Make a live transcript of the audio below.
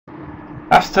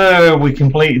After we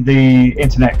completed the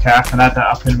internet cafe and had that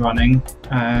up and running,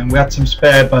 we had some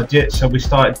spare budget, so we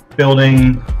started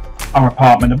building our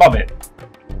apartment above it.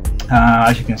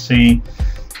 As you can see,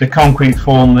 the concrete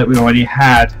form that we already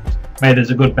had made us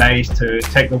a good base to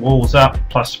take the walls up,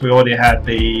 plus we already had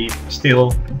the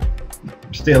steel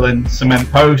and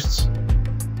cement posts,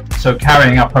 so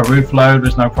carrying up our roof load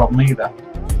was no problem either.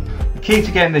 The key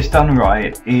to getting this done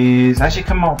right is, as you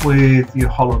come up with your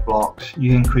hollow blocks,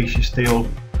 you increase your steel,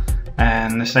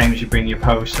 and the same as you bring your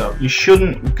posts up. You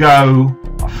shouldn't go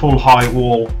a full height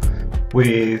wall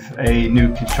with a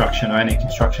new construction or any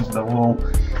construction for the wall,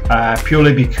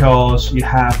 purely because you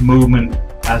have movement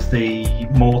as the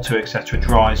mortar etc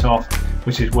dries off,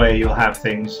 which is where you'll have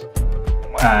things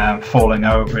falling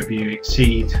over if you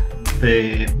exceed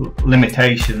the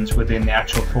limitations within the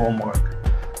actual formwork.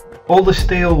 All the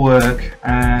steel work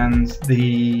and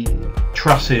the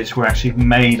trusses were actually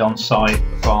made on site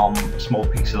from small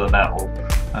pieces of metal.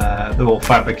 They're all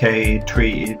fabricated,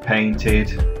 treated,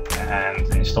 painted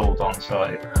and installed on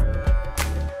site.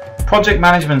 Project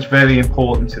management is very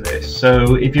important to this,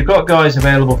 so if you've got guys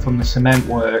available from the cement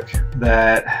work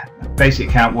that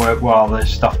basically can't work while there's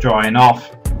stuff drying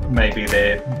off, maybe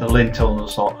the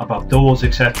lintels or above doors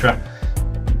etc,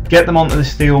 get them onto the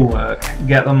steel work,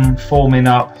 get them forming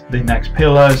up the next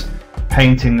pillars,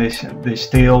 painting this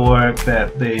steel work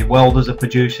that the welders are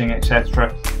producing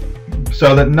etc,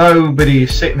 so that nobody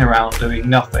is sitting around doing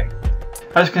nothing.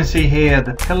 As you can see here,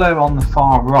 the pillar on the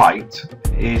far right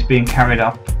is being carried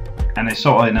up and it's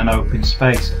sort of in an open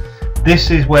space.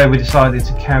 This is where we decided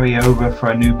to carry over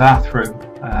for a new bathroom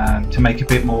to make a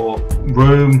bit more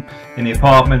room in the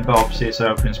apartment, but obviously it's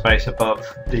open space above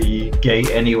the gate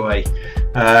anyway.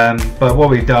 But what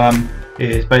we've done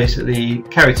is basically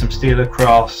carried some steel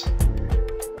across,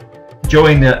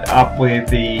 joined it up with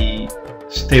the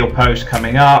steel post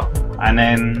coming up, and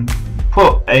then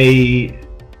put a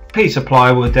piece of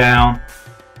plywood down,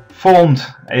 formed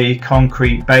a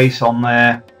concrete base on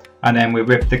there, and then we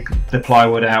ripped the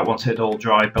plywood out once it all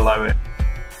dried below it.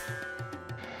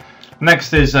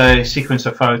 Next is a sequence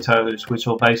of photos which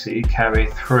will basically carry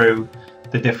through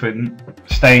the different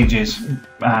stages.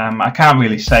 I can't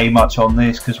really say much on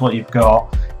this because what you've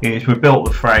got is we built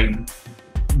the frame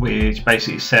which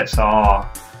basically sets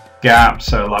our gaps,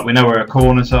 so like we know where our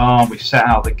corners are, we set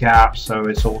out the gaps so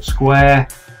it's all square,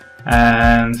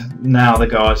 and now the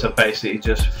guys are basically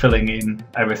just filling in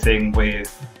everything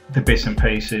with the bits and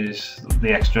pieces,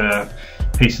 the extra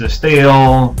pieces of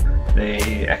steel,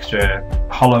 the extra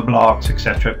hollow blocks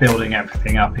etc, building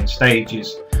everything up in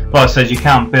stages. Like I said, you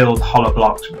can't build hollow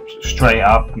blocks straight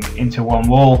up into one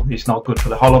wall. It's not good for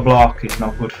the hollow block, it's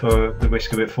not good for the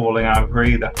risk of it falling over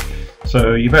either.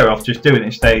 So you're better off just doing it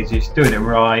in stages, doing it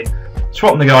right,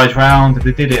 swapping the guys round. If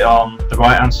they did it on the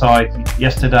right hand side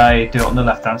yesterday, do it on the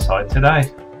left hand side today.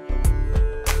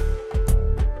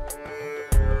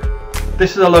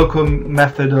 This is a local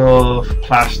method of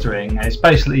plastering. It's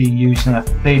basically using a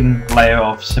thin layer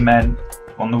of cement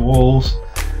on the walls.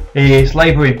 It's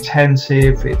labour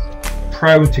intensive, it's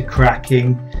prone to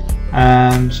cracking.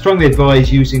 Strongly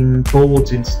advise using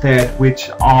boards instead,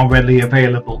 which are readily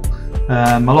available.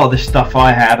 A lot of the stuff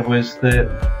I had was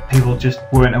that people just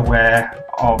weren't aware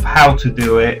of how to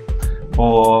do it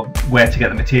or where to get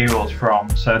the materials from.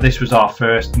 So this was our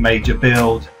first major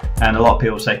build, and a lot of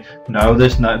people say, no,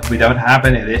 we don't have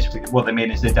any of this. What they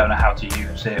mean is they don't know how to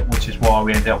use it, which is why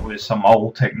we end up with some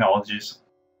old technologies.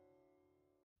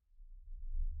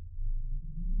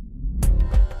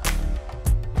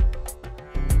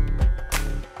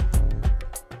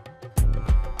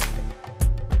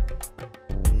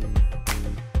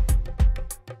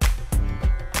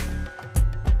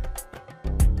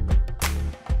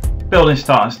 Building's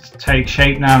starting to take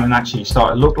shape now and actually start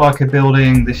to look like a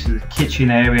building. This is the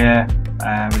kitchen area,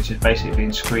 which is basically being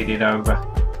screeded over.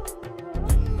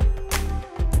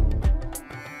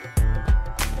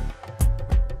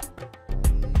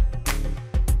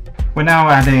 We're now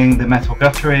adding the metal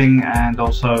guttering and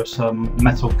also some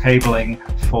metal cabling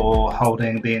for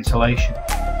holding the insulation.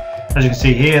 As you can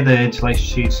see here, the insulation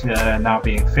sheets are now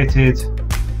being fitted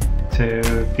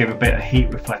to give a bit of heat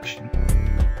reflection.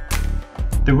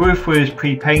 The roof was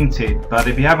pre-painted, but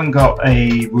if you haven't got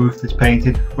a roof that's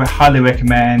painted, we highly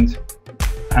recommend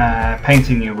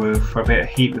painting your roof for a bit of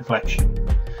heat reflection.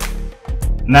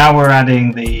 Now we're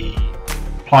adding the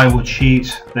plywood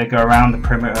sheets that go around the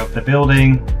perimeter of the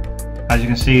building. As you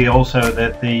can see also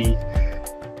that the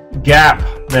gap,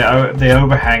 the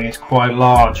overhang is quite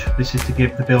large. This is to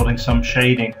give the building some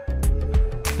shading.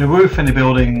 The roof in the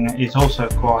building is also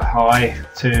quite high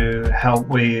to help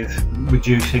with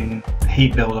reducing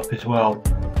heat buildup as well.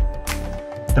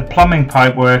 The plumbing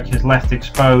pipework is left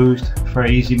exposed for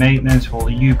easy maintenance, all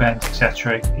the U-bends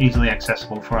etc. easily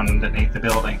accessible from underneath the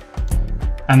building.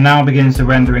 And now begins the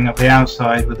rendering of the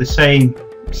outside with the same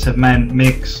cement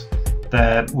mix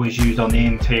that was used on the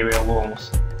interior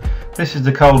walls. This is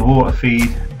the cold water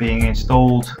feed being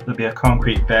installed. There'll be a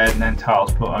concrete bed and then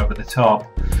tiles put over the top.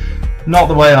 Not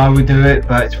the way I would do it,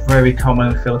 but it's very common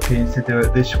in the Philippines to do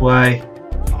it this way.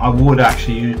 I would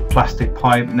actually use plastic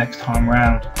pipe next time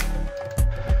round.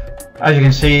 As you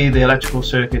can see, the electrical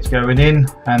circuits going in,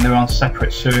 and they're on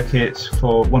separate circuits,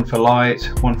 for one for light,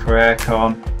 one for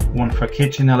aircon, one for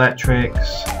kitchen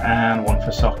electrics, and one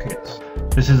for sockets.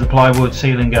 This is the plywood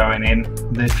ceiling going in.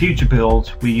 The future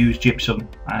builds we use gypsum,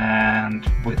 and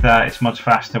with that it's much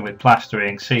faster with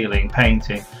plastering, sealing,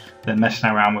 painting than messing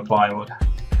around with plywood.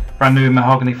 Brand new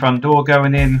mahogany front door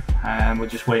going in, and we're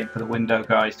just waiting for the window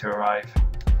guys to arrive.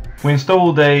 We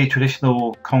installed a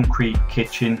traditional concrete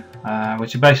kitchen,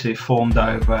 which is basically formed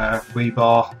over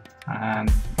rebar,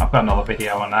 and I've got another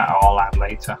video on that I'll add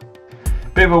later.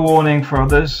 Bit of a warning for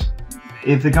others: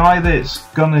 if the guy that's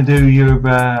going to do your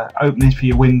openings for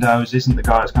your windows isn't the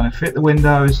guy that's going to fit the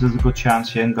windows, there's a good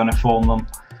chance you ain't going to form them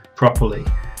properly.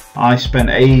 I spent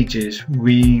ages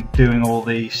redoing all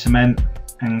the cement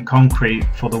and concrete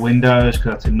for the windows because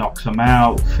I had to knock them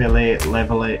out, fill it,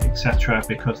 level it, etc.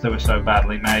 because they were so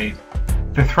badly made.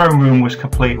 The throne room was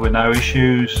complete with no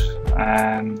issues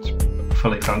and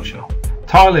fully functional.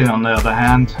 Tiling, on the other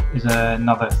hand, is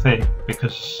another thing,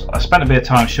 because I spent a bit of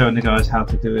time showing the guys how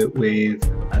to do it with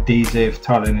adhesive,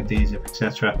 tiling adhesive,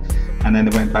 etc. and then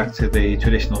they went back to the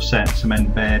traditional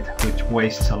cement bed, which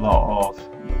wastes a lot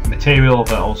of material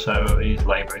but also is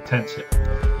labour intensive.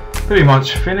 Pretty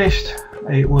much finished.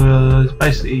 It was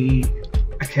basically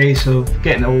a case of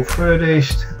getting it all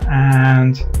furnished,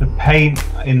 and the paint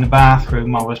in the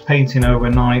bathroom I was painting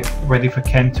overnight, ready for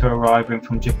Ken to arrive in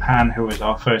from Japan, who was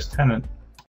our first tenant.